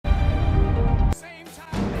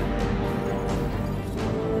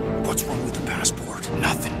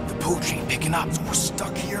waking up. So we're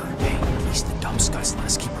stuck here? Hey, at least the dumb scuds let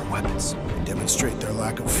us keep our weapons. They demonstrate their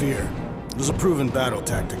lack of fear. It was a proven battle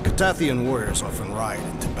tactic. 𝗧𝗜𝗘𝗦 warriors often ride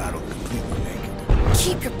into battle completely naked.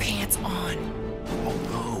 Keep your pants on.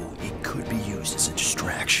 Although, it could be used as a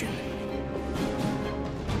distraction.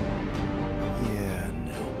 Yeah,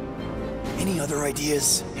 no. Any other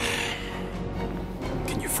ideas?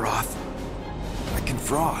 Can you froth? I can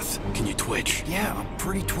froth. Can you twitch? Yeah, I'm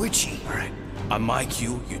pretty twitchy. All right. On my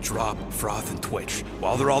cue, you drop, froth, and twitch.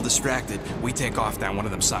 While they're all distracted, we take off down one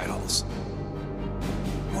of them side halls.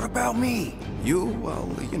 What about me? You, well,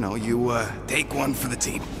 you know, you, take one for the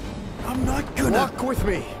team. I'm not gonna... Walk with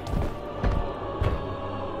me.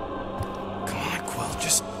 Come on, Quill,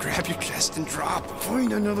 just grab your chest and drop.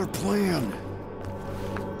 Find another plan.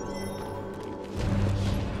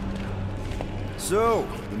 So,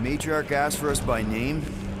 the Matriarch asked for us by name?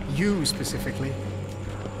 You specifically.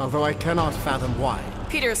 Although I cannot fathom why.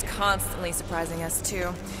 Peter's constantly surprising us,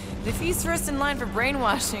 too. If he's first in line for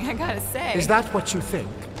brainwashing, I gotta say. Is that what you think?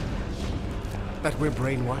 That we're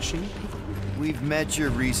brainwashing? We've met your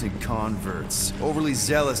recent converts. Overly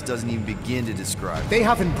zealous doesn't even begin to describe. They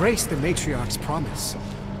have embraced the Matriarch's promise.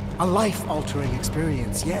 A life-altering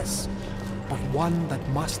experience, yes. But one that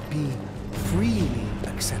must be freely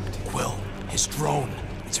accepted. Quill, his drone.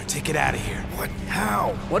 It's our ticket out of here. What?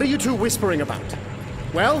 How? What are you two whispering about?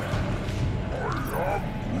 Well?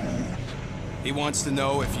 He wants to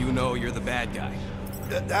know if you know you're the bad guy.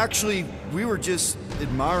 Actually, we were just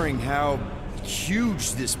admiring how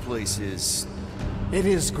huge this place is. It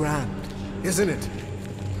is grand, isn't it?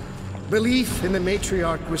 Belief in the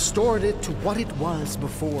Matriarch restored it to what it was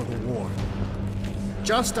before the war.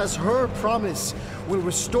 Just as her promise will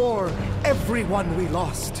restore everyone we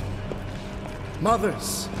lost.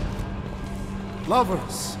 Mothers,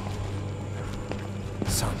 lovers,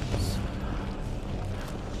 sons.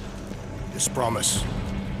 This promise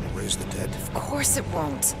will raise the dead. Of course it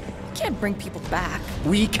won't. You can't bring people back.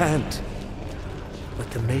 We can't. But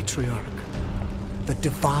the Matriarch, the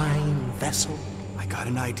divine vessel. I got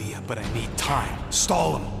an idea, but I need time.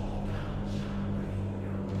 Stall him.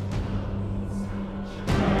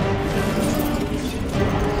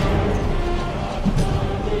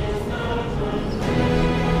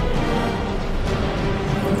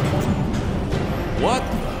 What?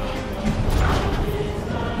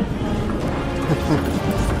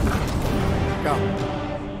 Come,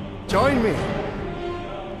 join me.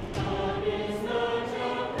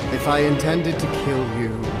 If I intended to kill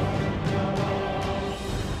you,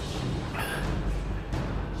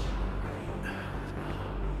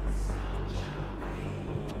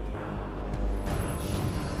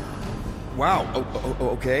 Wow,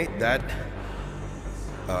 okay, that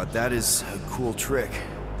is a cool trick.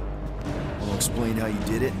 I'll explain how you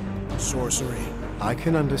did it. Sorcery. I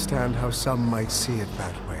can understand how some might see it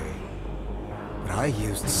that way. But I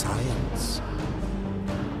used science.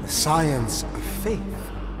 The science of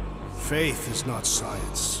faith. Faith is not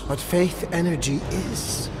science. But faith energy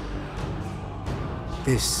is.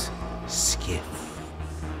 This skiff.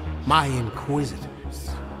 My inquisitors.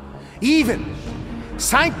 Even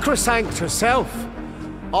Sacrosanct herself.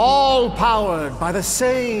 All powered by the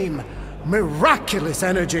same miraculous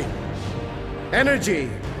energy. Energy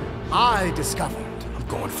I discovered. I'm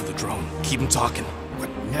going for the drone. Keep him talking. What,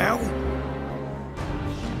 now?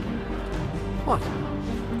 What?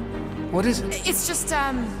 What is it? It's just,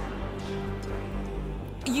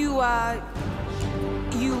 you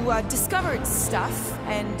discovered stuff,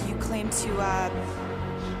 and you claim to,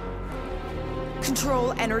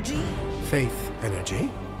 control energy? Faith energy?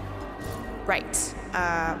 Right.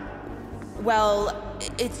 Well,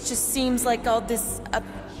 it just seems like all this,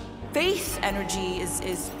 faith energy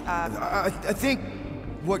is. I think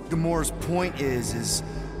what Gamora's point is,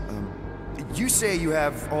 you say you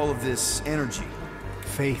have all of this energy.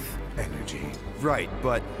 Faith energy. Right,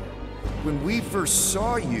 but when we first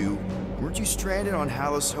saw you, weren't you stranded on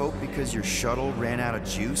Hallis Hope because your shuttle ran out of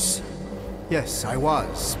juice? Yes, I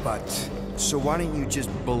was, but... So why don't you just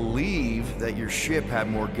believe that your ship had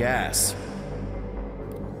more gas?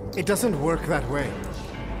 It doesn't work that way.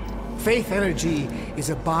 Faith energy is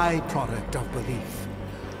a byproduct of belief.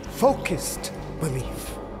 Focused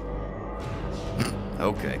belief.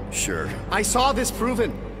 Okay, sure. I saw this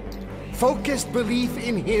proven. Focused belief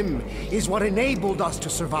in him is what enabled us to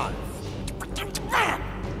survive.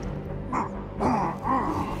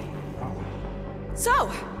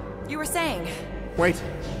 So, you were saying? Wait.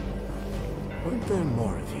 Weren't there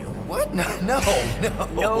more of you? What? No.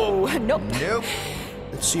 Nope. Nope.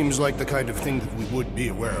 It seems like the kind of thing that we would be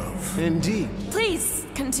aware of. Indeed. Please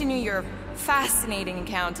continue your fascinating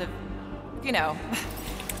account of, you know,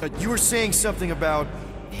 You were saying something about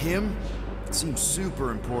him? It seems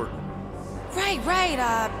super important. Right,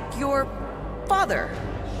 your father.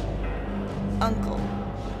 Uncle.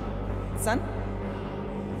 Son?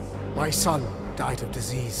 My son died of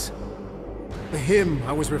disease. The him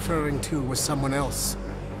I was referring to was someone else.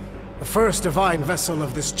 The first divine vessel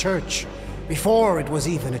of this church, before it was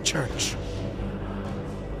even a church.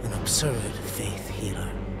 An absurd faith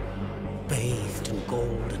healer, bathed in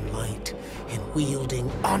golden light and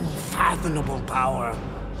wielding unfathomable power.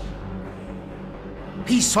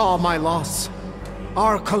 He saw my loss,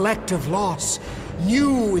 our collective loss,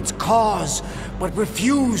 knew its cause, but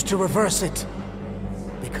refused to reverse it.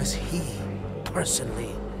 Because he,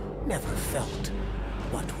 personally, never felt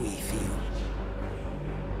what we feel.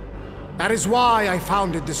 That is why I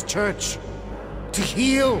founded this church. To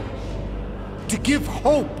heal. To give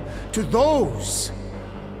hope to those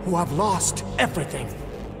who have lost everything.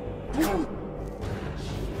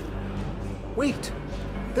 Wait,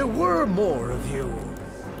 there were more of you.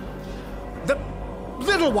 The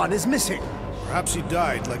little one is missing. Perhaps he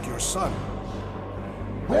died like your son.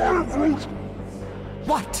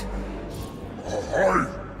 What?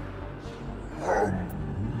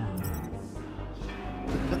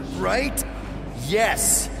 Right?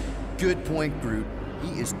 Yes! Good point, Groot.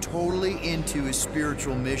 He is totally into his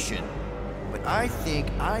spiritual mission. But I think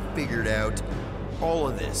I figured out all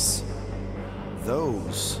of this.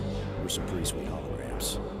 Those were some pretty sweet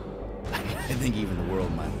holograms. I think even the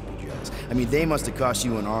world might be jealous. I mean, they must have cost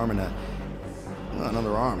you an arm and well,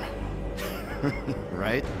 another arm.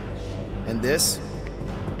 Right? And this?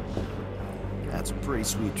 That's a pretty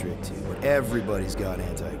sweet trick, too. But everybody's got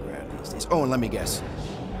anti-grav these days. Oh, and let me guess.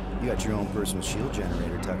 You got your own personal shield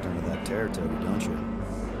generator tucked under that Teratoggy, don't you?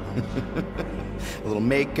 A little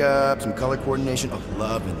makeup, some color coordination. Oh,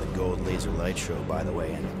 loving the gold laser light show, by the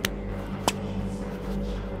way. And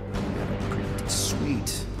you got a pretty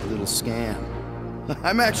sweet little scam.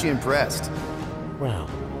 I'm actually impressed. Well,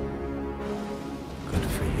 good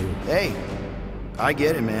for you. Hey, I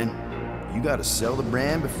get it, man. You gotta sell the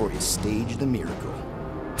brand before you stage the miracle.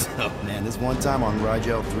 Oh man, this one time on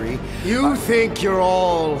Rigel 3... You think you're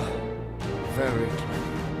all very clever.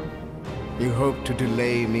 You hope to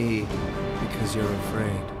delay me because you're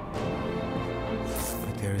afraid.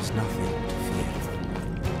 But there is nothing to fear.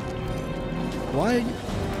 Why?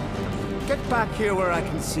 Get back here where I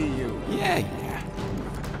can see you. Yeah.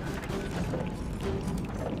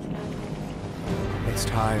 It's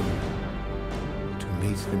time to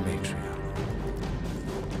meet the Matriarch.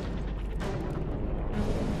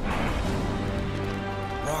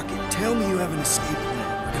 Rocket, tell me you have an escape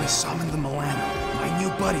plan. We're gonna summon the Milano. My new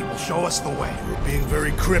buddy will show us the way. You're being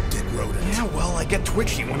very cryptic, Rodent. Yeah, well, I get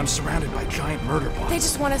twitchy when I'm surrounded by giant murder bots. They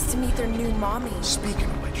just want us to meet their new mommy. Speaking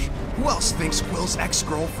of which, who else thinks Quill's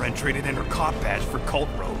ex-girlfriend traded in her cop badge for cult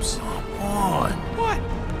robes? Come on. What?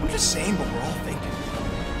 I'm just saying what we're all thinking.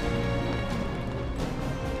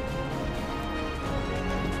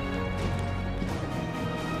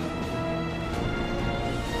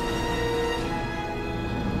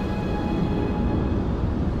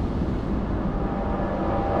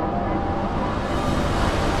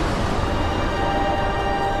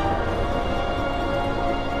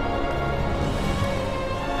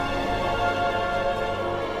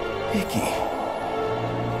 Nikki.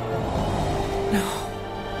 No.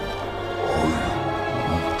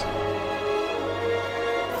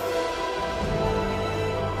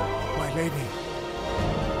 My lady,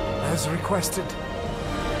 as requested,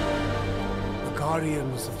 the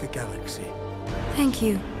Guardians of the Galaxy. Thank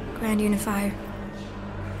you, Grand Unifier.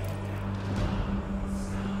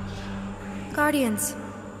 Guardians,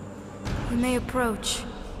 you may approach.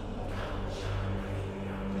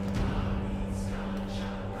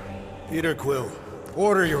 Peter Quill,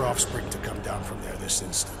 order your offspring to come down from there this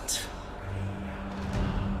instant.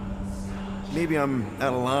 Maybe I'm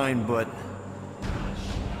out of line, but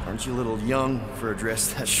aren't you a little young for a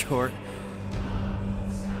dress that short?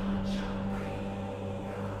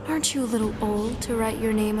 Aren't you a little old to write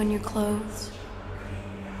your name on your clothes?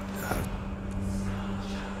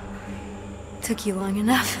 Took you long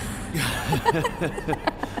enough.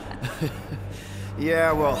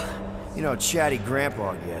 Yeah, well, you know how chatty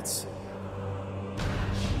Grandpa gets.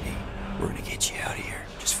 Hey, we're gonna get you out of here.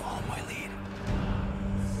 Just follow my lead.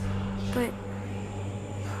 But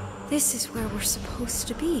this is where we're supposed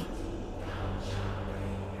to be.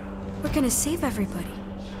 We're gonna save everybody.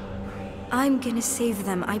 I'm gonna save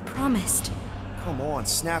them, I promised. Come on,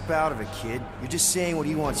 snap out of it, kid. You're just saying what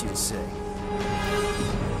he wants you to say.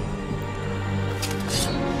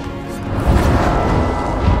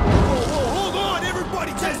 Hold on,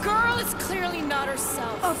 everybody! The girl is clearly not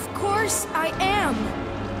herself. Of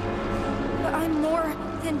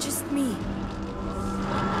than just me.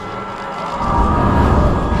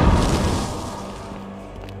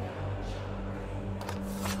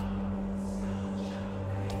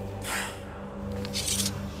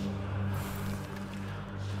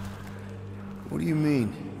 What do you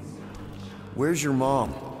mean? Where's your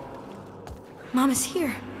mom? Mama's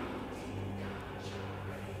here.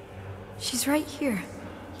 She's right here.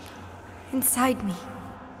 Inside me.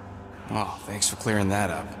 Oh, thanks for clearing that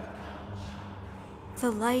up. The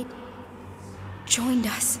light joined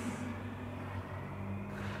us.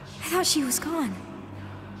 I thought she was gone,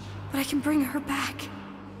 but I can bring her back.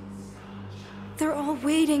 They're all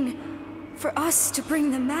waiting for us to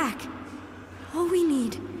bring them back. All we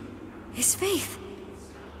need is faith.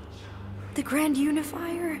 The Grand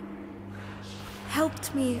Unifier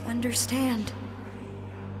helped me understand.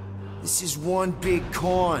 This is one big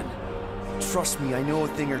con. Trust me, I know a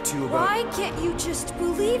thing or two about— Why can't you just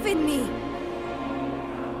believe in me?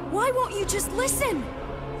 Why won't you just listen?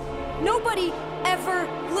 Nobody ever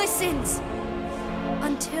listens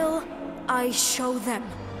until I show them.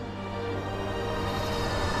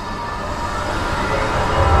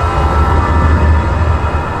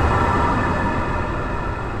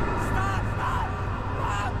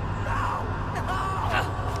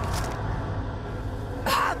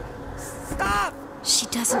 She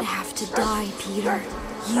doesn't have to die, Peter.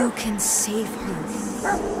 You can save her.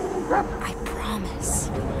 I promise.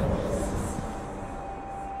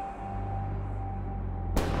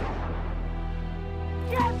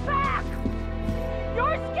 Get back!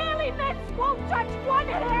 Your scaly mitts won't touch one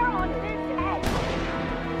hair on his head!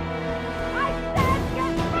 I said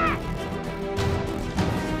get back!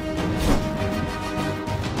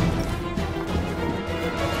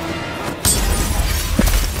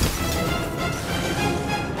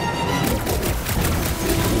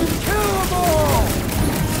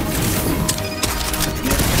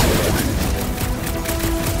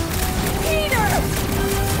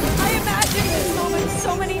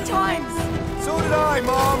 So many times! So did I,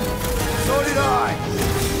 Mom! So did I!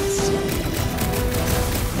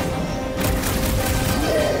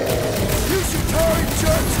 You Shitari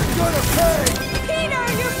jerks are gonna pay! Peter,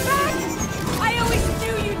 you're back! I always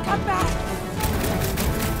knew you'd come back!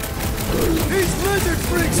 These lizard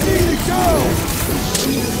freaks need to go!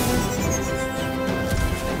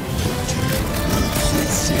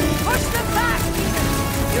 Push them back, Peter!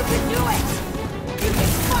 You can do it! You can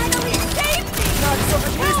finally save me! Not so I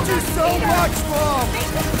missed you so much, Mom!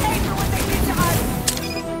 Make them pay for what they did to us!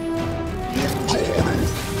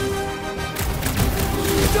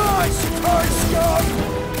 Die, Shitari scum!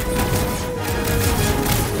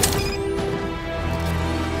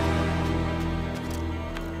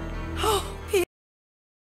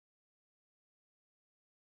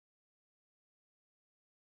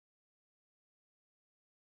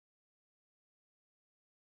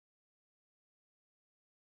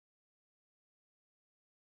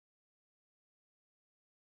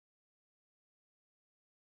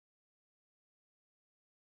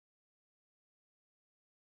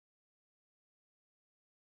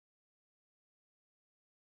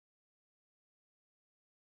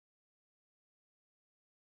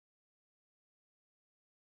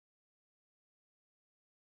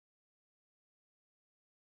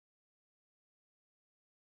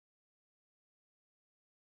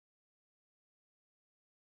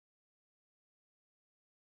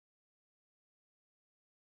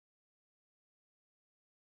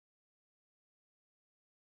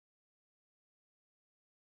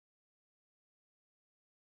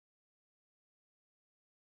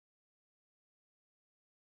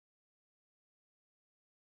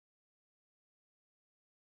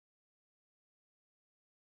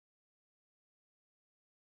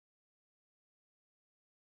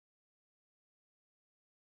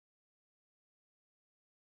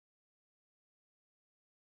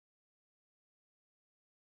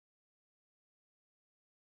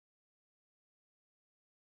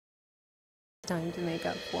 Time to make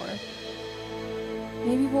up for.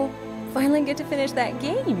 Maybe we'll finally get to finish that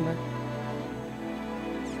game.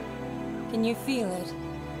 Can you feel it?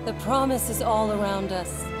 The promise is all around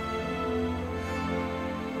us.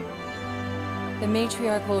 The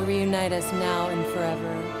Matriarch will reunite us now and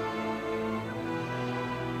forever.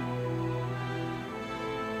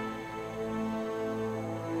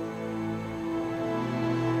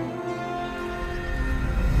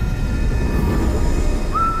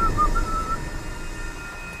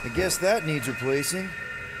 I guess that needs replacing.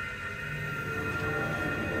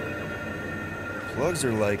 Plugs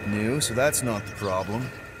are like new, so that's not the problem.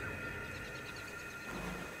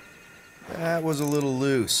 That was a little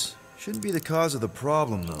loose. Shouldn't be the cause of the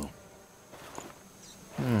problem, though.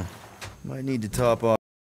 Might need to top off.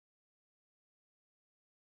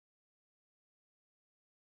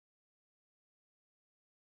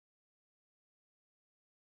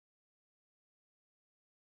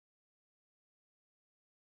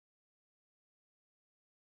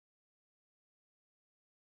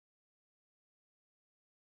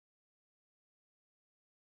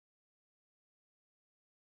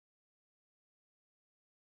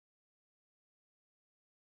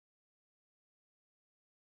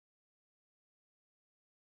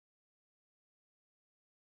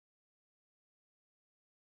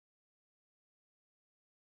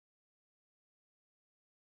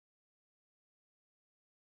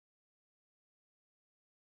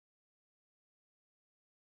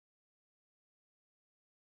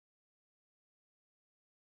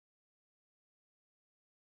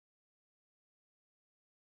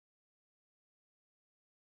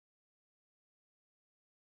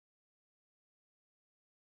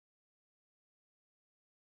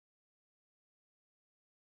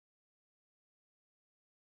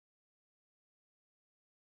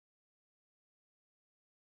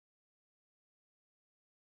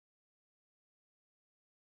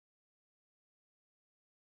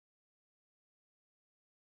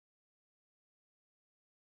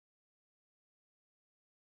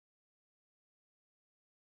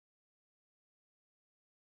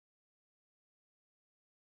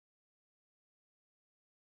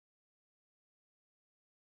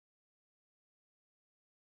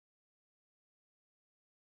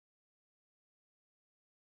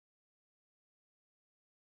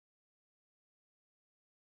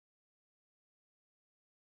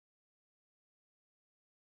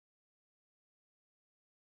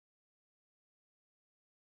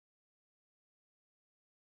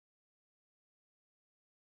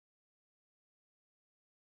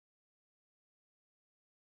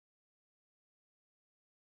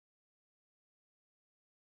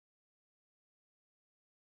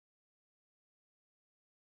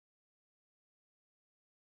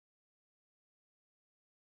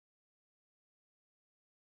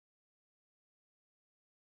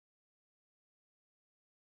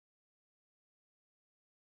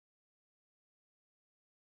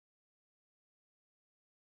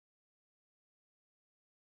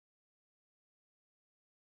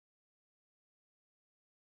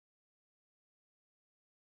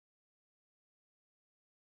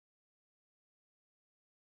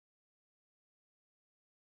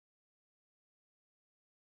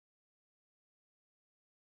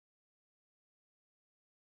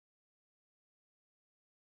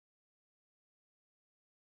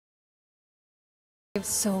 I have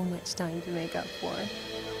so much time to make up for.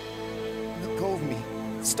 Let go of me.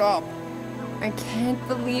 Stop. I can't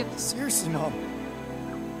believe... Seriously, Mom.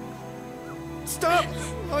 Stop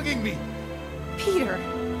hugging me. Peter.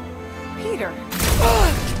 Peter.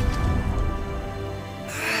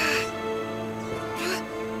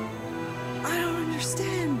 I don't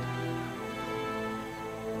understand.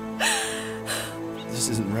 This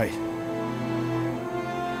isn't right.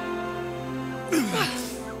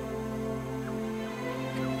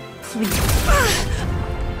 Please.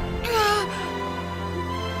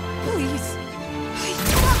 Please.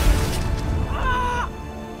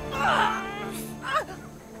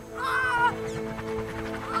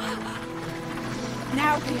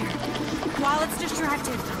 Now, Peter. While it's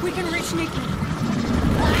distracted, we can reach Nikki.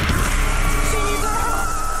 She needs our help.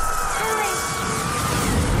 Hurry!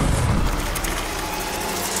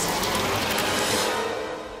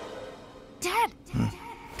 Dad!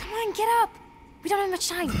 Come on, get up! We don't have much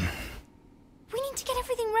time. We need to get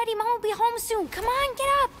everything ready. Mom will be home soon. Come on, get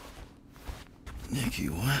up! Nikki,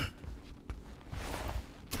 what?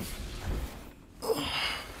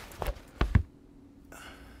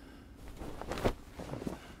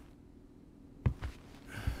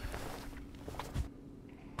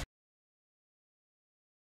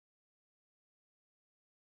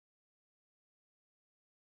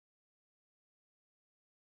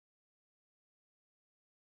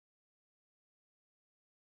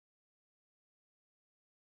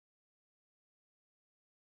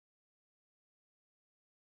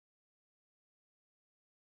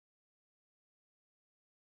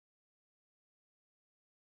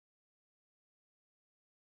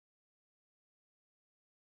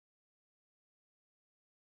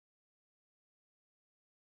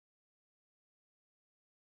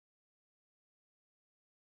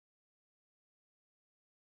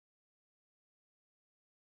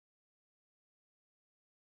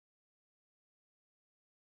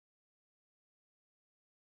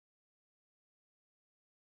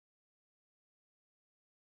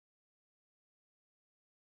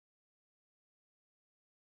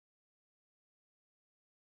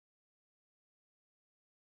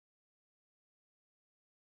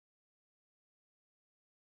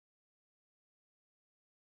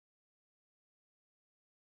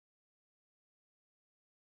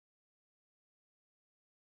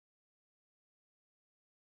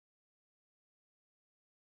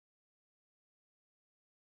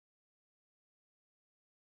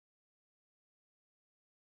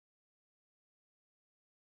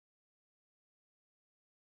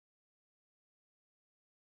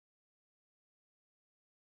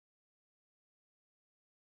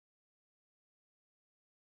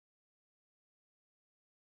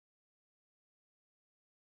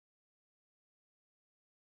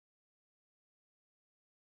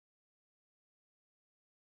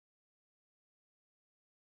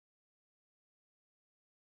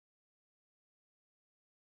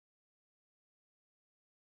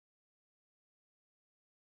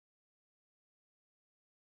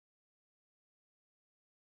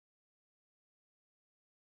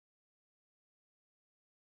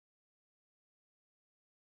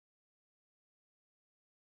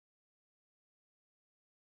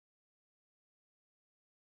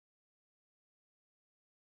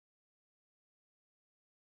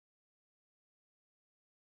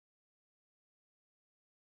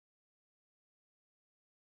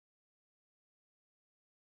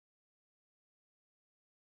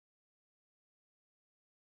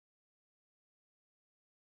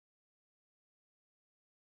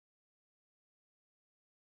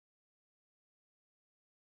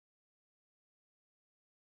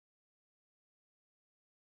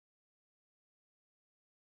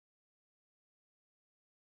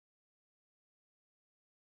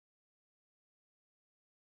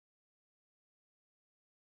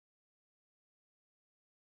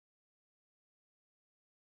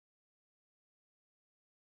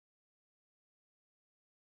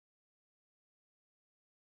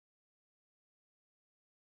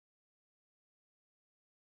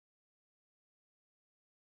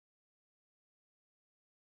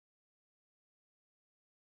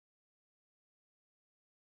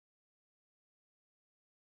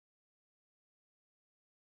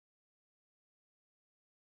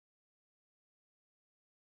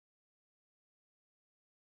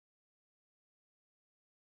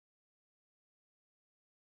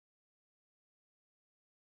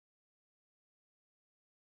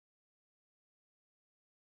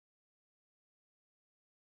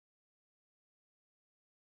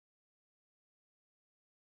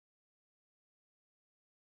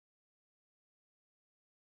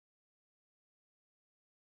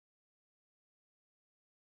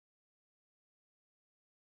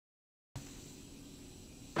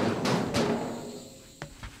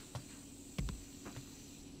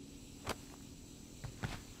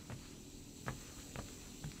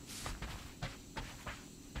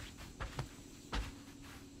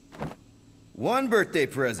 One birthday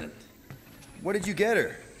present. What did you get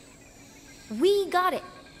her? We got it.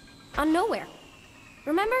 On nowhere.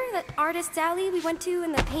 Remember that artist's alley we went to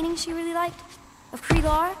and the painting she really liked? Of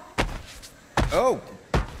ko-rel? Oh,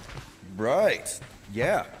 right.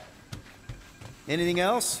 Yeah. Anything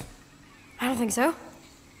else? I don't think so.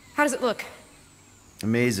 How does it look?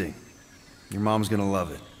 Amazing. Your mom's gonna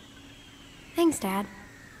love it. Thanks, Dad.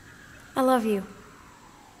 I love you.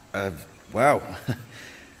 Wow.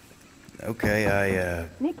 Okay,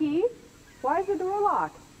 Nikki, why is the door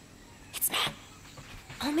locked? It's Matt.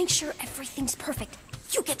 I'll make sure everything's perfect.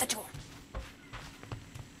 You get the door.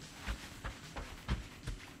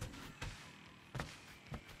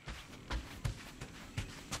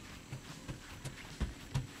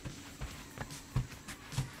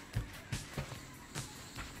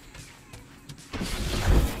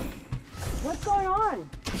 What's going on?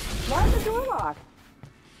 Why is the door locked?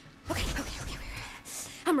 Okay.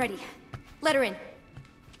 I'm ready. Let her in.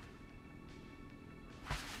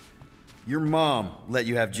 your mom let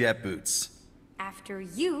you have jet boots. After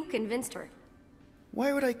you convinced her.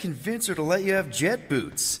 Why would I convince her to let you have jet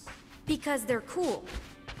boots? Because they're cool.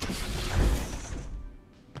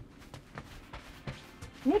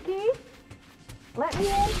 Nikki, let me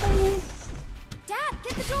in, please. Dad,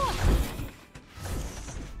 get the door!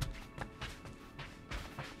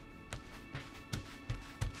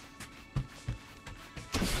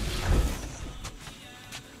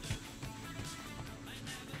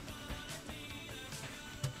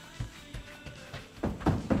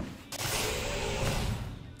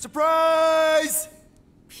 Surprise!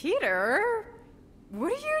 Peter?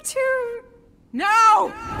 What are you two?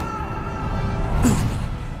 No!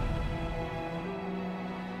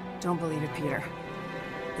 Don't believe it, Peter.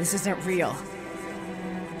 This isn't real.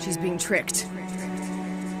 She's being tricked.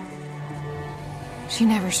 She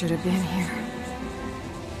never should have been here.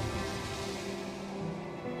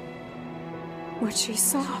 What she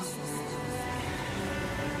saw.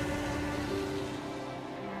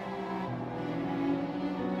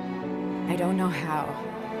 I don't know how,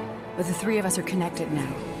 but the three of us are connected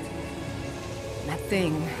now. That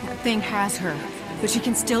thing has her, but she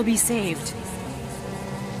can still be saved.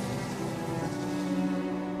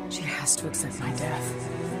 She has to accept my death.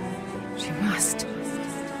 She must.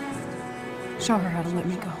 Show her how to let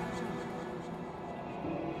me go.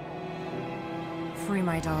 Free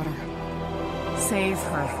my daughter. Save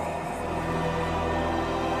her.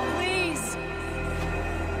 Please!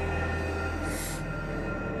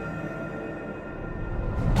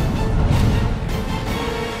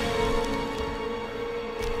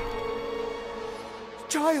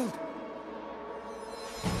 Child!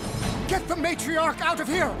 Get the Matriarch out of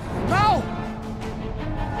here! Now!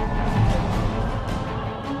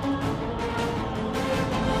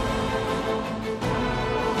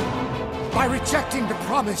 By rejecting the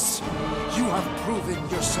promise, you have proven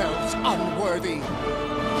yourselves unworthy.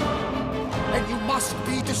 And you must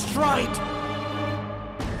be destroyed!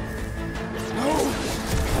 No!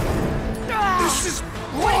 This is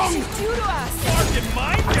wrong! What did you do to us? Fucking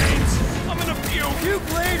mind games! I'm gonna puke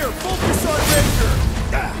later! Focus on Raker!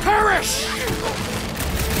 Perish!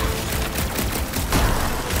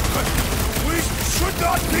 We should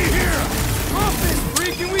not be here! Drop this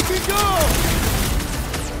freak and we can go!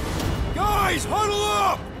 Guys, huddle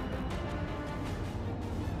up!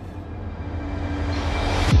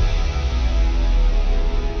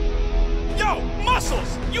 Yo,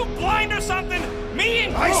 Muscles! You blind or something? Me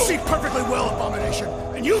and I see perfectly well, Abomination,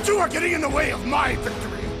 and you two are getting in the way of my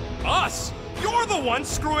victory. Us? You're the one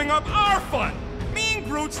screwing up our fun! Me and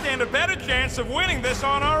Groot stand a better chance of winning this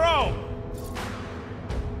on our own!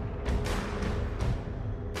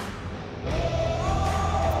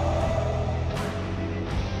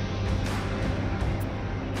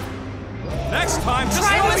 Next time, just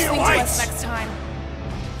Try tell me listening your to us lights! next time.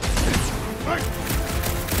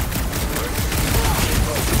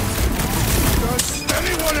 Does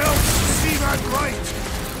anyone else see that light?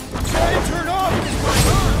 Try to turn off this one!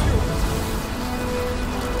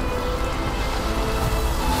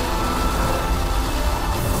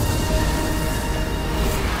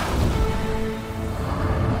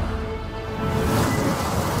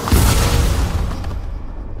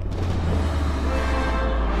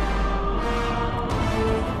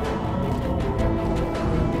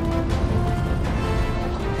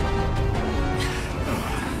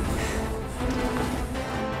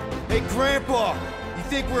 Hey, Grandpa! You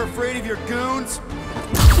think we're afraid of your goons?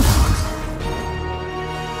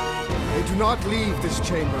 They do not leave this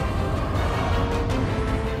chamber.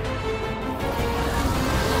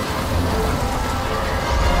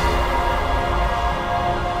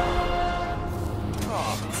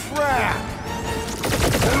 Oh, crap!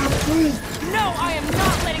 No, I am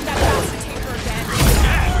not letting that bastard take her again.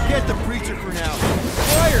 Get the preacher for now.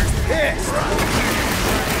 Fire's pissed.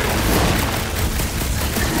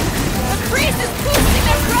 The priest is boosting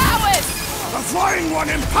their prowess! The Flying One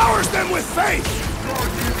empowers them with faith!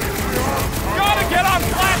 Gotta get on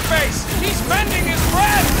Flatface! He's mending his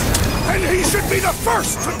friends! And he should be the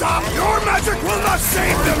first to die! Your magic will not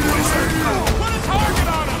save them, wizard! Put a target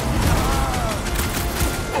on him!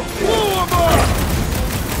 Blow him up!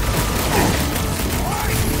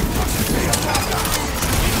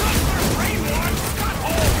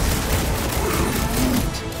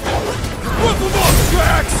 Whip them up,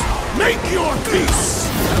 Drax! Make your peace!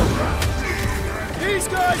 These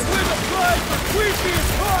guys win the prize for creepiest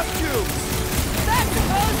costumes! Is that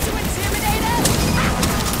supposed to intimidate us?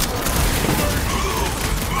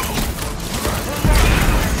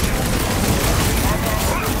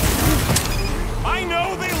 I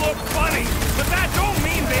know they look funny, but that don't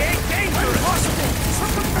mean they ain't dangerous! Impossible!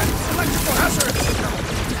 Circumvent electrical hazards!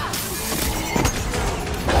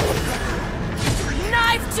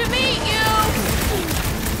 Nice to meet you!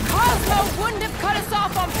 Cosmo wouldn't have cut us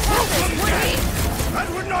off on purpose, would he? That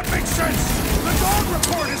would not make sense! The dog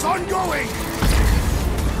report is ongoing!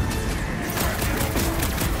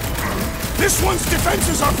 This one's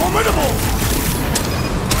defenses are formidable!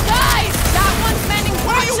 Guys! That one's mending.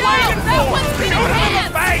 What are you waiting That for? one's been Shoot him in the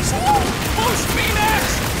enhanced! face! Boost me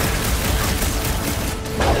next!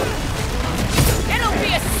 It'll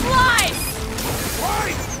be a slice! Why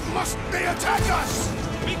must they attack us?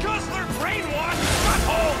 Because they're brainwashed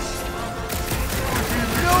buttholes!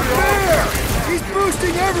 No fair! He's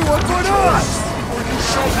boosting everyone but us!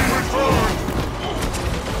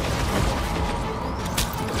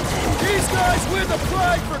 These guys win the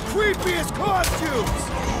prize for creepiest costumes!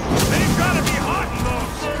 They've gotta be hot in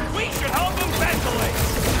those! We should help them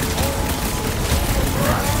ventilate!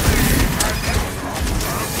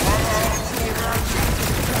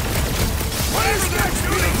 Whatever they're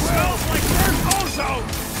shooting smells like burnt ozone!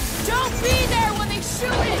 Don't be there when they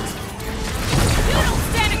shoot it! You don't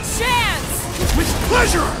stand a chance! With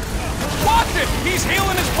pleasure! Watch it! He's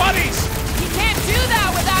healing his buddies! He can't do that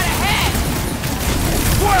without a head!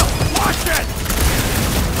 Well, watch it!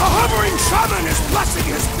 The hovering shaman is blessing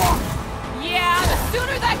his flock! Yeah, the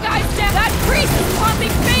sooner that guy's dead, that priest is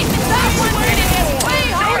pumping faith in that one's gonna hit way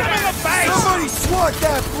Shoot him in harder! the face! Somebody swat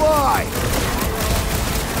that fly!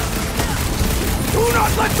 Do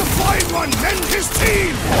not let the Flying One mend his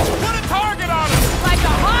team! Put a target on him! Like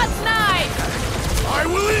a hot knife! I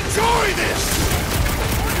will enjoy this!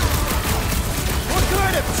 What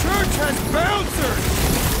kind of church has bouncers?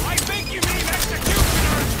 I think you mean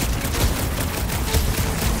executioners!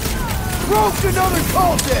 Broke another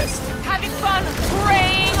cultist! Having fun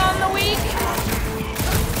preying on the weak?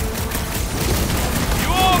 You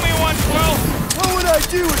owe me one, Quill! What would I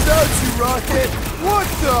do without you, Rocket? What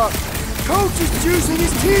the? Coach is choosing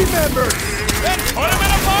his team members! Then put him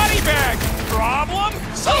in a body bag! Problem?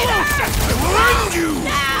 Solution! I will end you!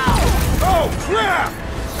 Now! Oh, crap!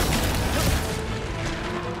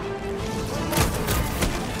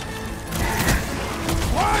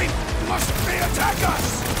 Why must they attack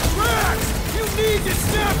us? Drax! You need to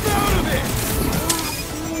snap out of it!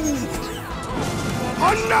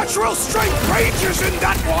 Unnatural strength rages in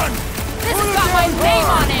that one! This has got my name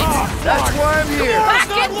on it! That's why I'm here! Back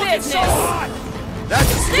in business! That's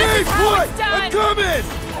This is how it's done! I'm coming!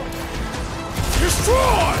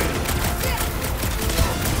 Destroy!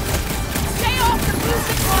 Stay off the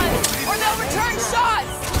music ones, or they'll return shots!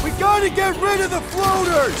 We gotta get rid of the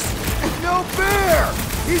floaters! No fair!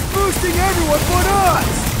 He's boosting everyone but us!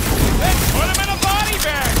 Then put him in a body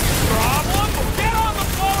bag! Problem? Get on the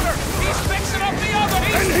floater! He's fixing up the other!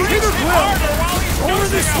 He's And he reaching did it well. harder while he's Over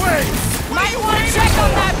juicing this up. way! Might want to check on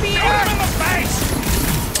that Shoot beater! him in the face!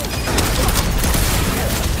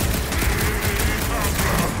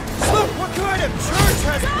 Look, what kind of church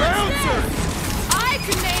has bouncers? I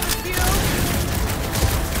can name a few!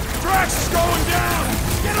 Drax is going down!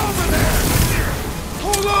 Get over there!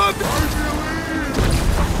 Hold on!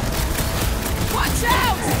 Watch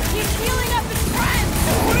out! He's healing up his friends!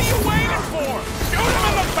 What are you waiting for? Shoot him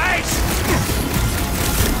in the face!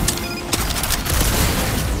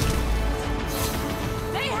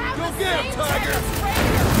 They have Go the get him, same Tiger. tech as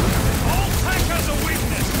Raker! All tech has a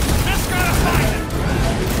weakness. Just gotta find it.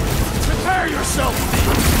 Prepare yourself!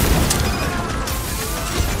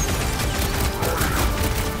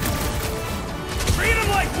 Treat him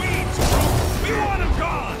like weeds. We want him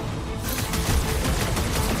gone.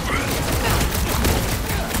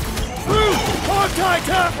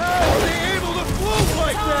 Contact! How are they able to float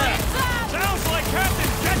like that? Sounds like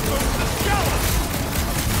Captain Jetboom's is jealous.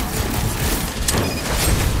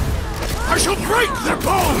 She'll break their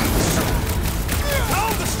bones! Tell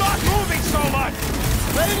them to stop moving so much!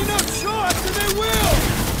 There ain't enough shots and they will!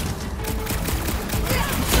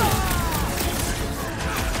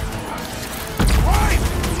 Why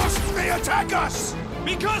must they attack us?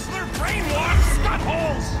 Because they're brainwashed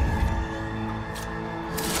scutholes!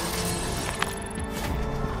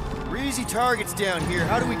 We're easy targets down here.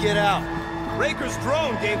 How do we get out? Raker's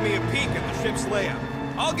drone gave me a peek at the ship's layout.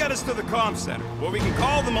 I'll get us to the comm center, where we can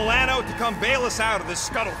call the Milano to come bail us out of this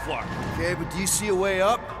scuttlefluck. Okay, but do you see a way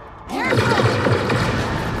up?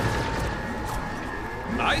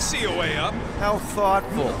 I see a way up. How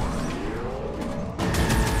thoughtful.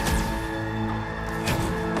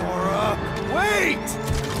 More up. Wait!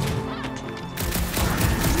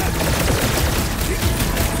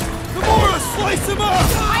 Gamora, slice him up!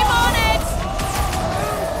 I'm on it!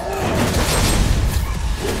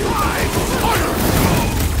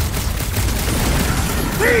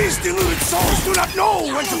 These deluded souls do not know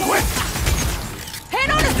when to quit! Head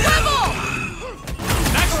on a swivel!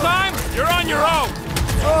 Next time, you're on your own!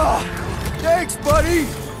 Thanks, buddy!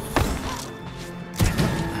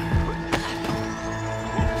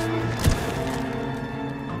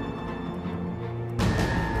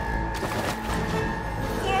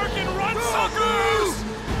 Larkin, run, suckers!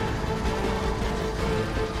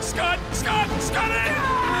 Scud it!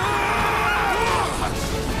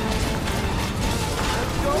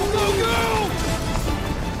 Go!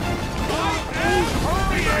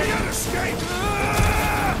 Hurry and escape!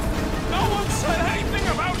 No one said anything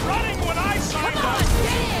about running when I signed up!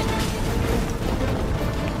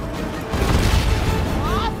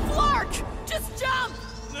 Aw, Flark! Just jump!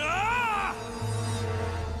 Ah!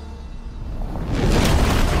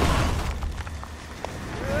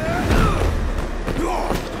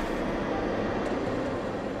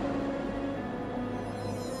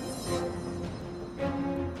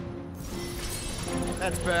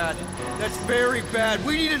 That's bad. That's very bad.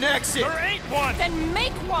 We need an exit. There ain't one! Then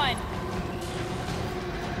make one!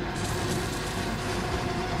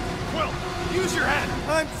 Quill, use your head!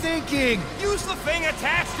 I'm thinking. Use the thing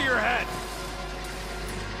attached to your head!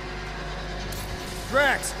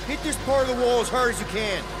 Drax, hit this part of the wall as hard as you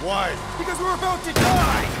can. Why? Because we're about to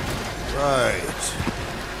die! Right.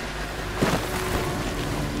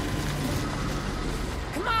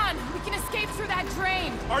 Come on! We can escape through that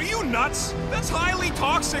drain! Are you nuts? That's highly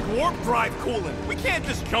toxic warp drive coolant. We can't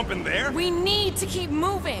just jump in there. We need to keep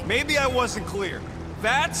moving! Maybe I wasn't clear.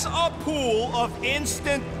 That's a pool of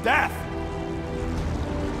instant death.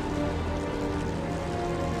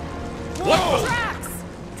 Whoa! Drax!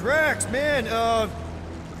 Drax, man,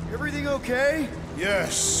 everything okay?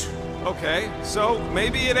 Yes. Okay, so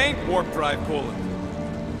maybe it ain't warp drive coolant.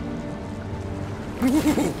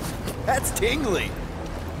 That's tingly.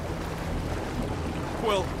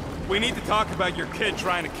 Quill, we need to talk about your kid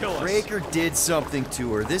trying to kill us. Raker did something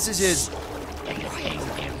to her. This is his... Do you think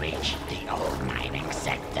we reached the old mining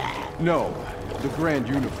sector? No. The Grand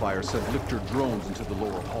Unifier said lift your drones into the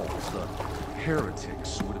lower halls. The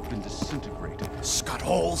heretics would have been disintegrated.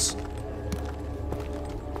 Scutholes.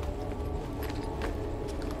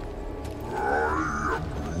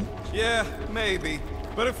 Yeah, maybe.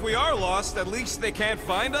 But if we are lost, at least they can't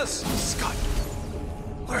find us. Scott,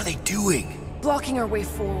 what are they doing? Blocking our way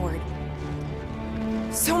forward.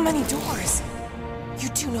 So many doors. You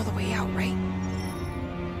do know the way out, right?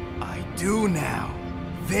 I do now.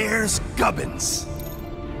 There's Gubbins.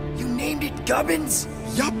 You named it Gubbins?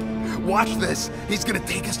 Yup. Watch this. He's gonna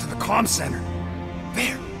take us to the comm center.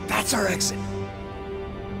 There, that's our exit.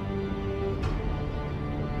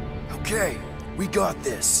 Okay, we got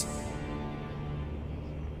this.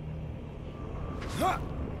 Huh.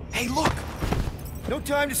 Hey, look! No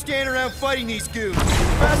time to stand around fighting these goons. The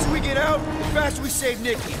faster we get out, the faster we save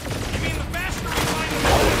Nikki. You mean the faster we find the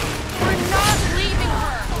We're not leaving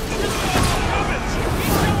her! Gubbins!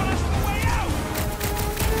 He's showing us the way out!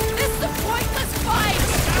 This is a pointless fight!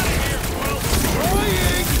 Get out of here, Quill!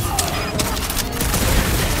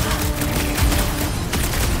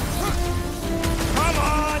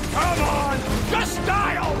 Come on! Just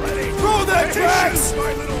die already! Throw that Drax!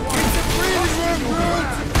 My little one! It's a breathing room, Groot!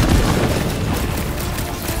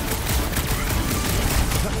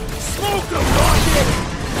 Smoke them, Rocket!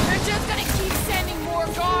 They're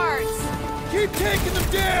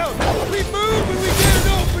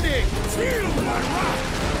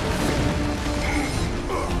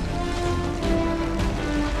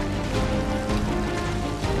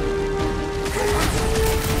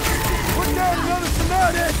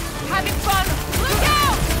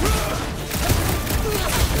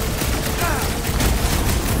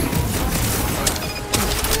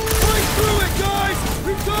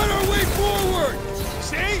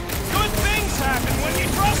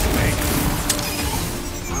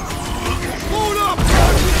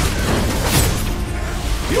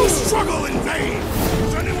struggle in vain!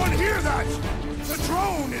 Does anyone hear that? The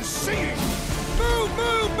drone is singing! Move,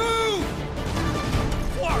 move, move!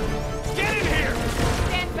 Clark, get in here!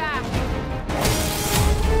 Stand back.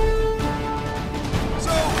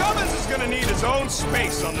 So, Cummins is gonna need his own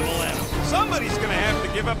space on the Milano. Somebody's gonna have to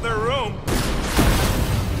give up their room.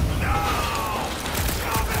 No!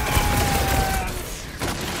 Cummins!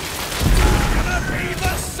 You're gonna be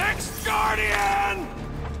the sixth Guardian!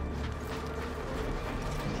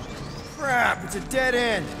 Crap, it's a dead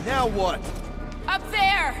end. Now what? Up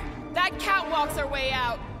there! That catwalk's our way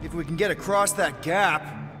out. If we can get across that gap.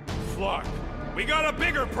 Clark, we got a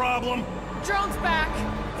bigger problem. Drone's back.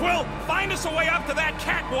 Quill, find us a way up to that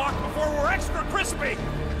catwalk before we're extra crispy.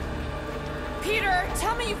 Peter,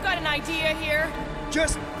 tell me you've got an idea here.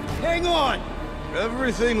 Just hang on.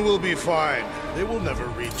 Everything will be fine. They will never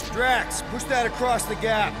reach. Drax, push that across the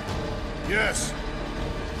gap. Yes.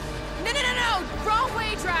 No! Wrong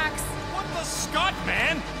way, Drax. What the Scott,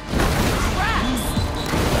 man? Drax!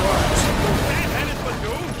 That headed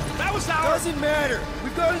Badoon? That was our... Doesn't matter.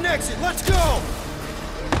 We've got an exit. Let's go!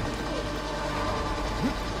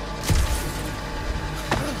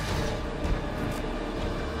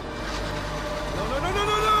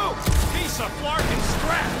 No! Piece of flarkin'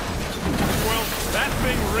 scrap! Well, that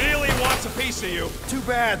thing really wants a piece of you. Too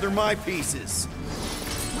bad, they're my pieces.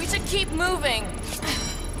 We should keep moving.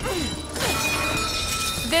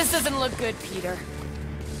 This doesn't look good, Peter.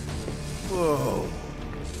 Whoa.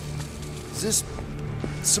 Is this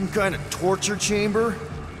some kind of torture chamber?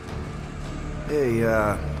 Hey,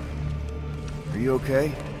 are you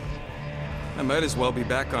okay? I might as well be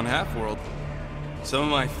back on Half-World. Some of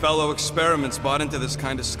my fellow experiments bought into this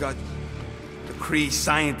kind of scut. The Kree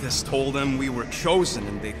scientists told them we were chosen,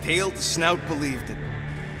 and they tailed the snout believed it.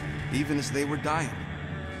 Even as they were dying.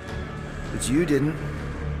 But you didn't.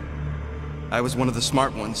 I was one of the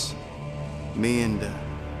smart ones. Me and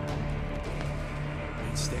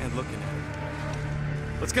Stan looking at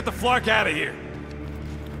it. Let's get the Flark out of here.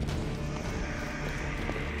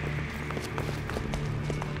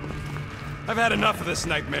 I've had enough of this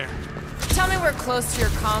nightmare. Tell me we're close to your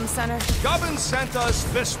comm center. Gubbin sent us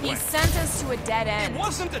this way. He sent us to a dead end. It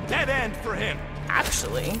wasn't a dead end for him.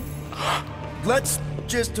 Actually. Let's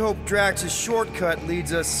just hope Drax's shortcut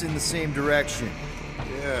leads us in the same direction.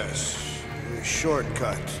 Yes, a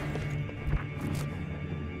shortcut.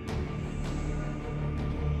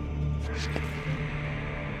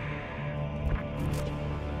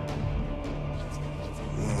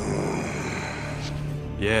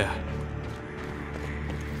 Yeah.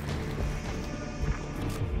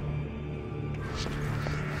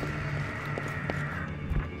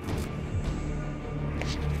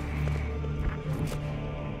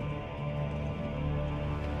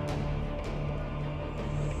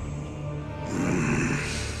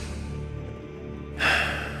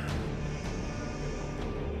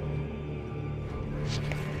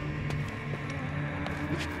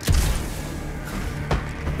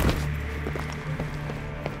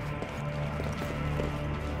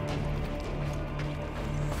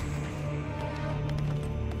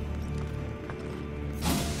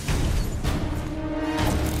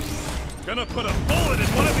 Gonna put a bullet in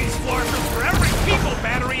one of these flarkers for every people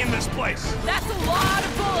battery in this place. That's a lot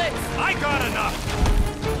of bullets. I got enough.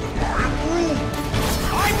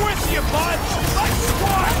 I'm with you, bud. Let's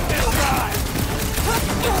squash this guy.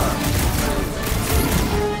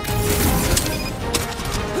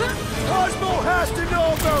 Cosmo has to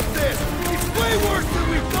know about this. It's way worse than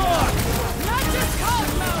we thought. Not just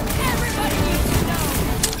Cosmo. Everybody needs to know.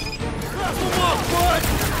 Wrap him up, bud.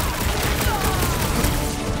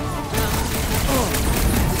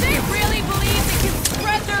 They really believe they can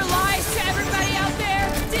spread their lies to everybody out there?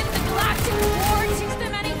 Didn't the Galactic War teach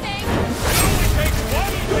them anything? It only takes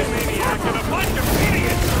one maniac and a bunch of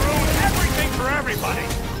idiots to ruin everything for everybody.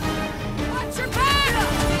 Watch your back!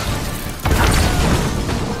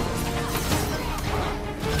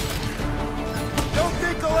 Don't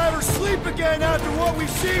think I'll ever sleep again after what we've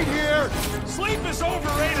seen here. Sleep is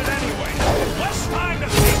overrated anyway. Less time to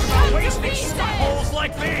think about wasting stuff holes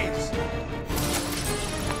like these.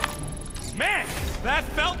 Man, that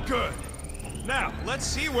felt good. Now, let's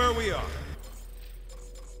see where we are.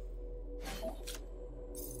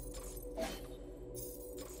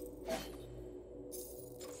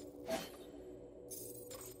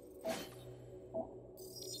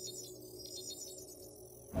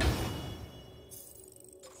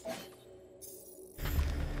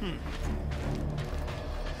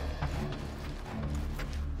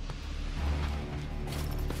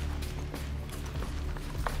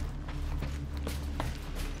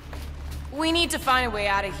 We need to find a way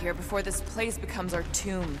out of here before this place becomes our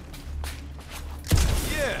tomb.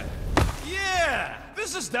 Yeah! Yeah!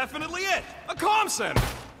 This is definitely it! A comm center!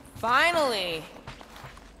 Finally!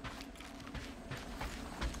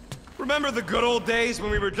 Remember the good old days when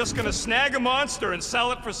we were just gonna snag a monster and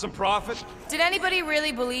sell it for some profit? Did anybody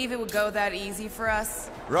really believe it would go that easy for us?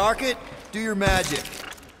 Rocket, do your magic.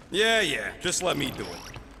 Yeah, just let me do it.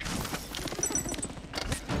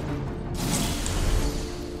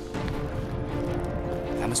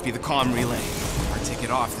 That must be the comm relay. Our ticket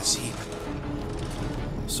off this heap.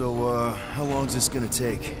 So, how long's this gonna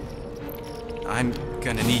take? I'm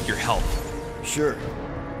gonna need your help. Sure.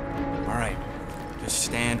 All right. Just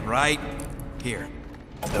stand right here.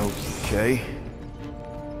 Okay.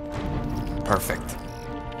 Perfect.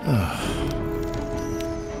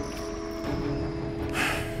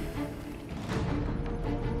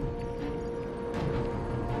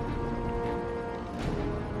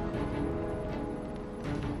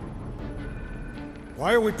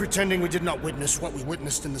 Why are we pretending we did not witness what we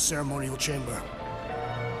witnessed in the ceremonial chamber?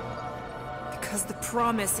 Because the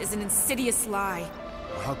promise is an insidious lie.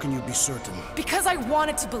 How can you be certain? Because I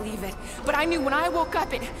wanted to believe it, but I knew when I woke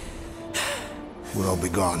up it... We'll all be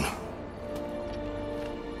gone.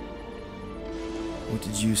 What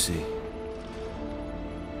did you see?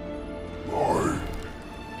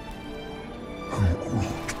 I am Groot.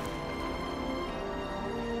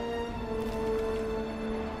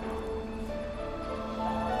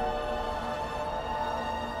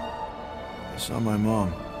 I saw my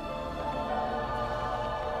mom.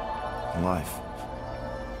 Alive.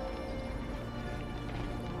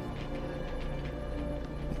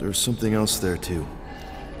 There's something else there, too.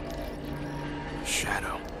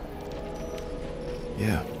 Shadow.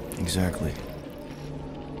 Yeah, exactly.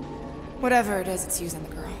 Whatever it is, it's using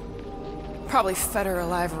the girl. Probably fed her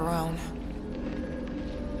alive her own.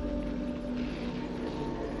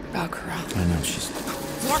 About ko-rel. I know, she's...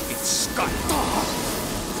 Fucking Scott!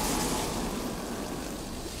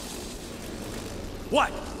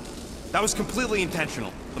 What? That was completely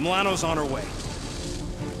intentional. The Milano's on her way.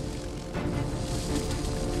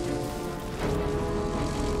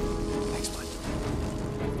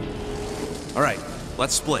 All right,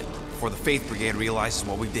 let's split before the Faith Brigade realizes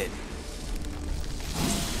what we did.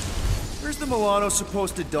 Where's the Milano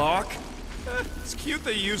supposed to dock? It's cute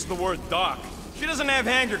that you used the word dock. She doesn't have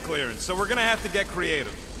hangar clearance, so we're gonna have to get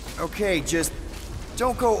creative. Okay, just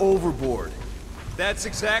don't go overboard. That's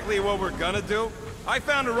exactly what we're gonna do. I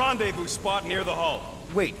found a rendezvous spot near the hull.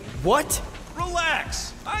 Wait, what?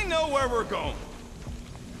 Relax. I know where we're going.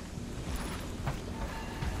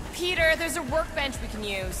 Peter, there's a workbench we can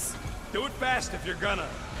use. Do it fast if you're gonna.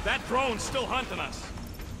 That drone's still hunting us.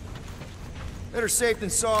 Better safe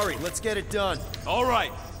than sorry. Let's get it done. All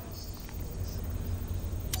right.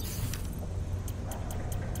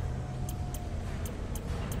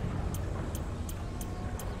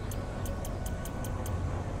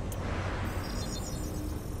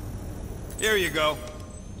 Here you go.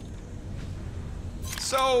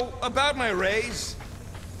 So, about my raise.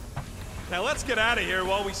 Now let's get out of here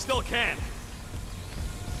while we still can.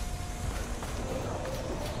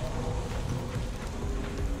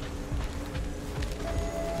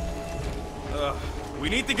 We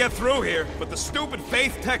need to get through here, but the stupid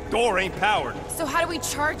Faith Tech door ain't powered. So how do we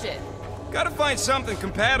charge it? Gotta find something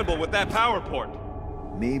compatible with that power port.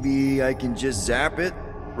 Maybe I can just zap it?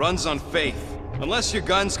 Runs on Faith. Unless your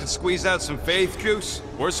guns can squeeze out some Faith juice,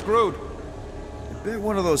 we're screwed. I bet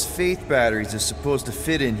one of those Faith batteries is supposed to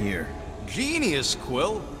fit in here. Genius,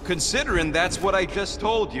 Quill. Considering that's what I just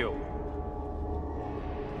told you.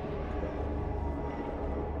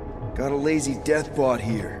 Got a lazy death bot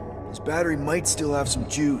here. His battery might still have some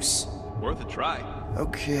juice. Worth a try.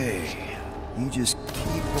 Okay. You just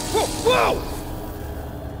keep... Whoa!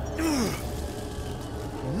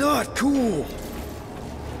 Whoa! Not cool!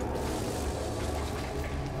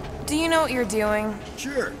 Do you know what you're doing?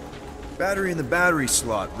 Sure. Battery in the battery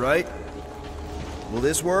slot, right? Will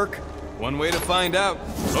this work? One way to find out.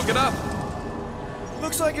 Hook it up.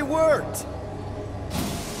 Looks like it worked.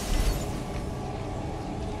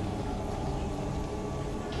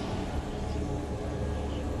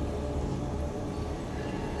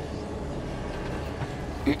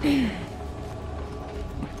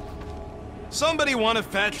 Somebody want to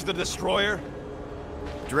fetch the destroyer?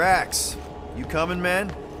 Drax, you coming,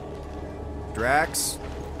 man? Drax?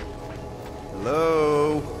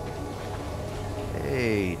 Hello?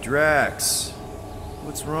 Hey, Drax.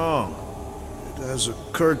 What's wrong? It has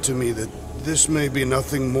occurred to me that this may be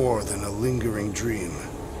nothing more than a lingering dream.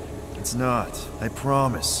 It's not, I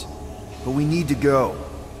promise. But we need to go.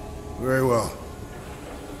 Very well.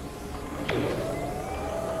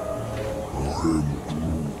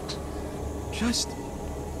 Just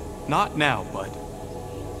not now, bud.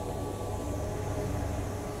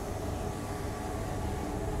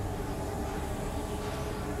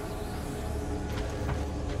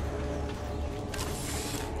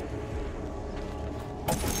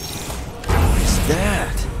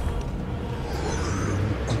 That?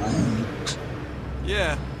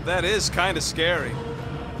 Yeah, that is kind of scary.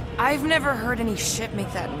 I've never heard any ship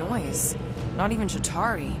make that noise. Not even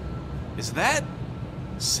𝗧𝗜𝗘𝗦. Is that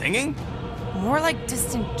singing? More like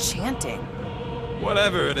distant chanting.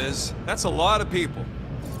 Whatever it is, that's a lot of people.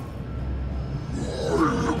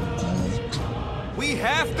 We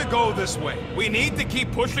have to go this way. We need to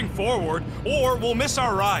keep pushing forward, or we'll miss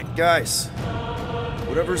our ride. Guys,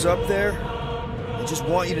 whatever's up there, I just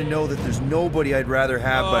want you to know that there's nobody I'd rather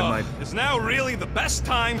have by my... Is now really the best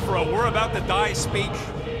time for a we're about to die speech?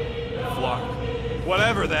 Flark.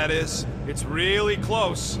 Whatever that is, it's really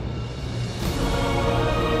close.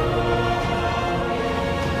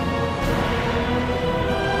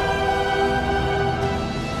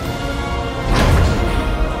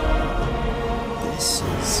 This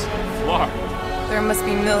is... Flark. There must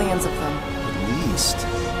be millions of them. At least.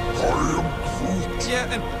 Yeah,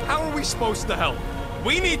 and how are we supposed to help?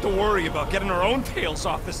 We need to worry about getting our own tails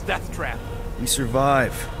off this death trap. We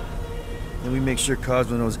survive. Then we make sure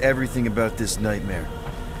Cosmo knows everything about this nightmare.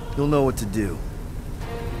 He'll know what to do.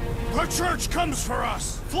 The church comes for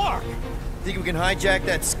us! Flark! Think we can hijack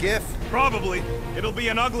that skiff? Probably. It'll be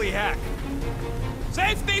an ugly hack.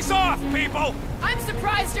 Safety's off, people! I'm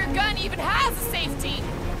surprised your gun even has a safety.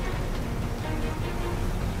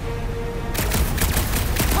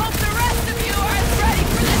 Hope the rest of you are as ready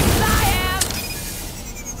for this as I am.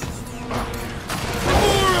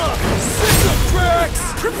 System tracks!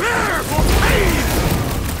 Prepare for pain!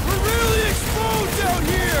 We're really exposed out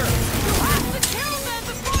here! You have to kill them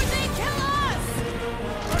before they kill us!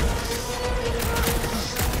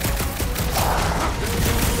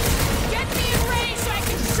 Get me in range so I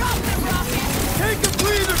can shot the rocket! Take a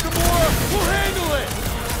breather, 𝗧𝗓𝗏! We'll handle it!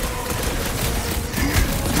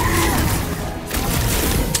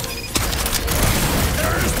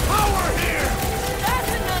 There is power here! That's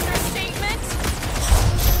an understatement!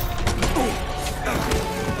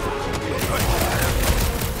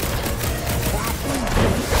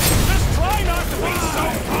 Just try not to be so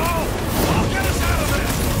tall! I'll get us out of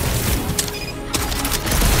this!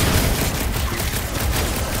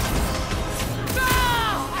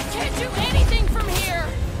 Ah! I can't do anything from here!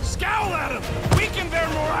 Scowl at them! Weaken their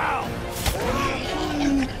morale!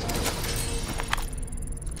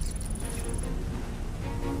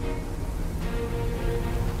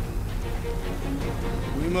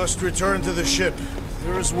 We must return to the ship.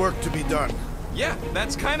 There is work to be done. Yeah,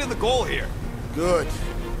 that's kind of the goal here. Good.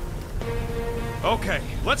 Okay,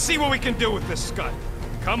 let's see what we can do with this scud.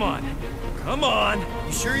 Come on. Come on!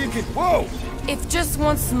 You sure you can... Whoa! If just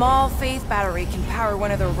one small faith battery can power one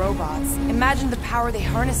of their robots, imagine the power they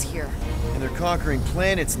harness here. And they're conquering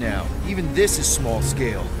planets now. Even this is small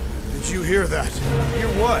scale. Did you hear that? Hear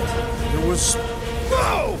what? There was...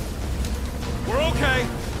 Whoa! We're okay.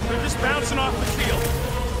 They're just bouncing off the shield.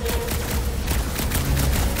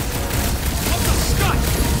 What's the scud?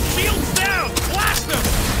 Shields down! Blast them!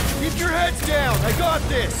 Keep your heads down! I got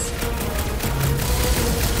this!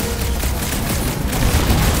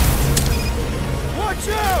 Watch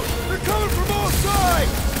out! They're coming from all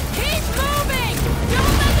sides! Keep moving!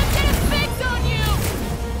 Don't let them get a fix on you!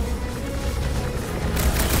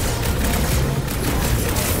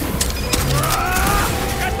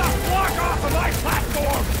 Get the flock off of my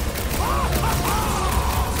platform!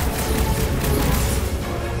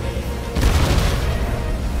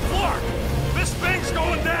 Flark! This thing's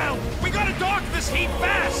going down! We gotta dock this heat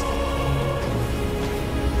fast!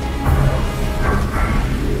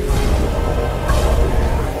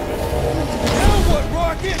 Now what,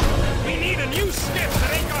 Rocket? We need a new skiff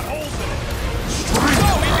that ain't got holes in it. So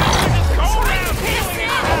we can just go around healing in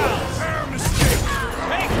pals. Fair mistake.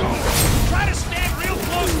 Hey, go! Try to stand real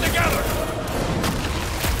close together.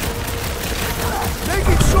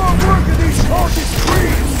 Making short work of these cultist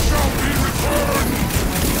trees shall be returned!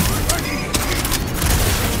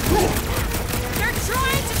 They're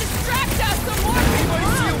trying to distract us so more Anybody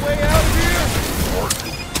see a way out of here?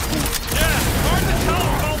 Yeah, hard to tell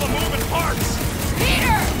with all the moving parts.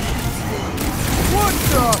 Peter! What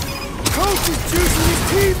the? Coach is choosing his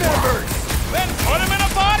team members! Then put him in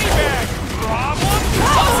a body bag. Problem?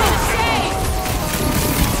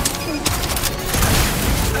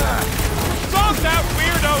 Don't that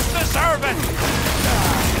weirdos deserve it?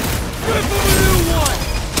 Give them a new one!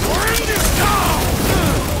 We're in this town!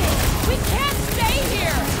 We can't stay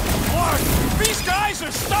here! Clark, these guys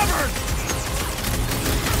are stubborn.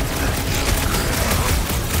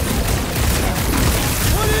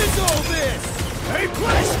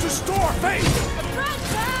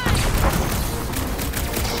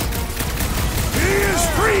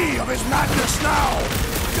 madness now!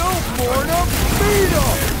 Don't mourn him! Beat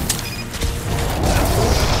him!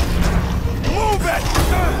 Move it!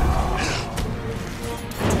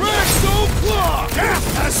 Death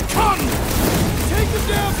has come! Take him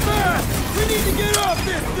down fast! We need to get off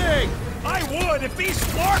this thing! I would if these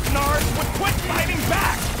Slarknards would quit fighting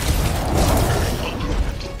back!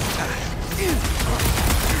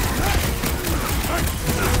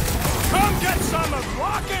 Come get some of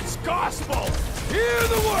Rocket's gospel! Hear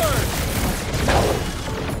the word!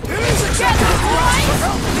 It is exactly right!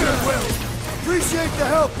 Goodwill! Appreciate the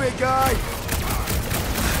help, big guy!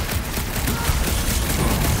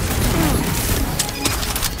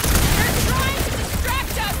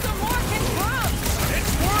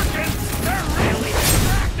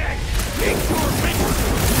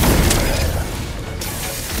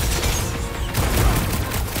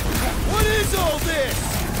 What is all this?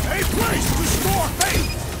 A place to store faith!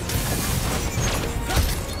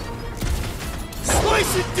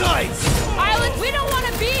 Slice and dice! Island, we don't want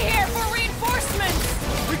to be here for reinforcements!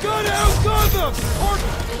 We gotta outgun them! Or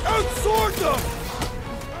outsword them!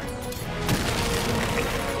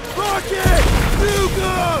 Rocket! Nuke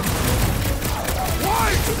them!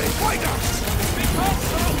 Why do they fight us? Because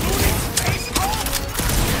of the loony space cult?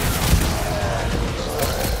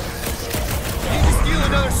 Need to steal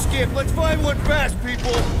another skiff. Let's find one fast,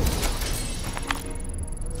 people!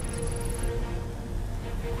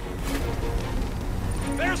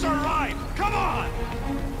 There's our ride! Come on!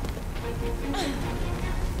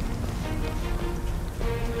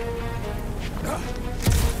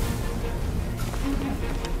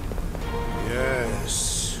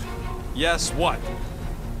 Yes. Yes, what?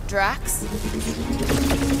 Drax?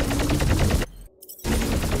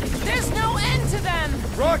 There's no end to them!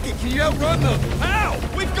 Rocket, can you outrun them? How?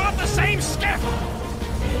 We've got the same skiff!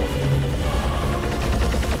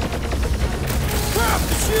 Crap!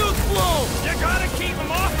 The shield's blown! You gotta keep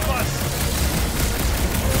them off of us!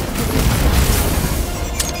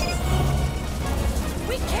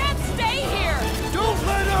 We can't stay here! Don't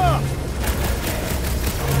let up!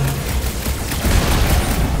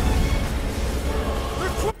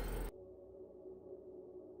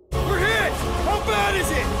 We're hit! How bad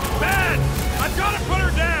is it? Bad! I've gotta put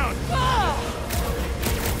her down!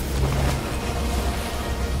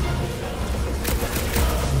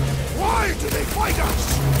 Why do they fight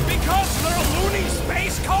us? Because they're a loony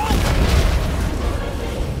space cult?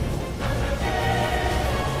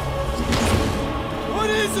 What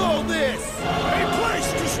is all this? A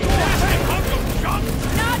place to store that hunk of junk!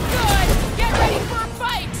 Not good! Get ready for a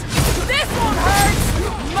fight! This won't hurt!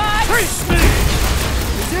 Much! Face me!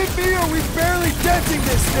 Is it me or are we barely denting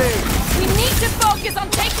this thing? We need to focus on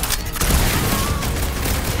taking...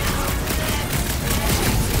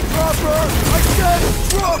 Drop her! I said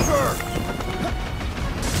drop her!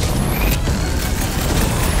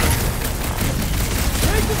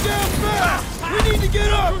 Take them down fast! We need to get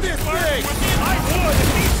off this thing! I would if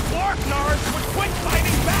these Slarknards would quit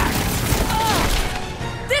fighting back!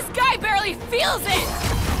 This guy barely feels it!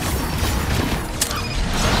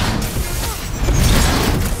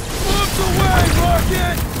 Look away,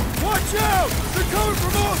 Rocket! Watch out! They're coming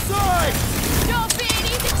from all sides! Don't be an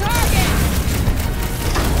easy target!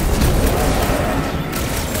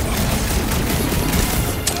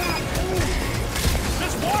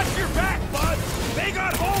 Just watch your back, bud! They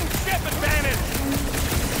got home ship advantage!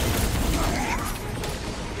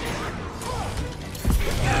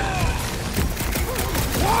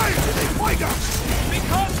 Why do they fight us?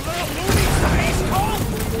 Because they're a loony space cult?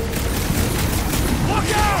 Look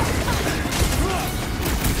out!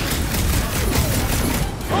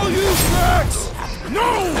 I'll use Drax! No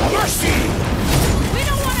mercy! We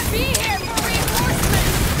don't want to be here for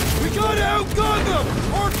reinforcements! We gotta outgun them!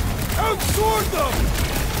 Or outsword them!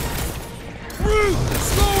 Root!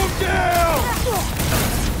 Slow them down!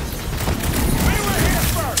 We were here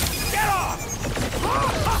first! Get off!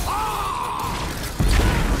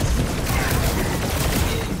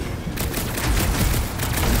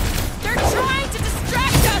 They're trying to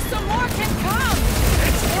distract us so more can come!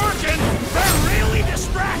 It's working! They're really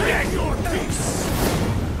distracting! Your peace!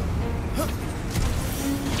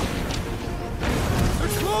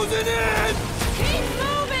 They're closing in! Keep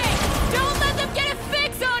moving! Don't let them get a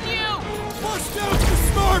fix on you! Bust out the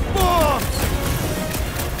smart bomb!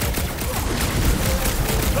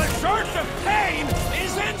 The Church of Pain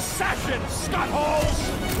is in session, scutholes!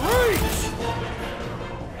 Reach!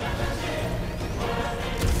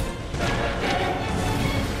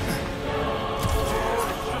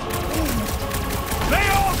 They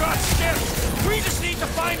all got skiffs! We just need to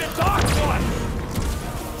find a dock one!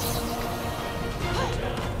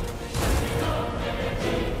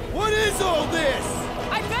 What is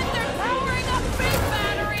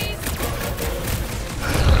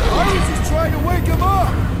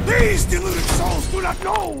Souls do not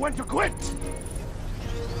know when to quit!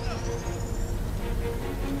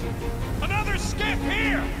 Another skiff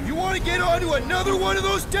here! You want to get onto another one of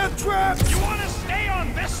those death traps? You want to stay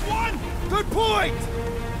on this one? Good point!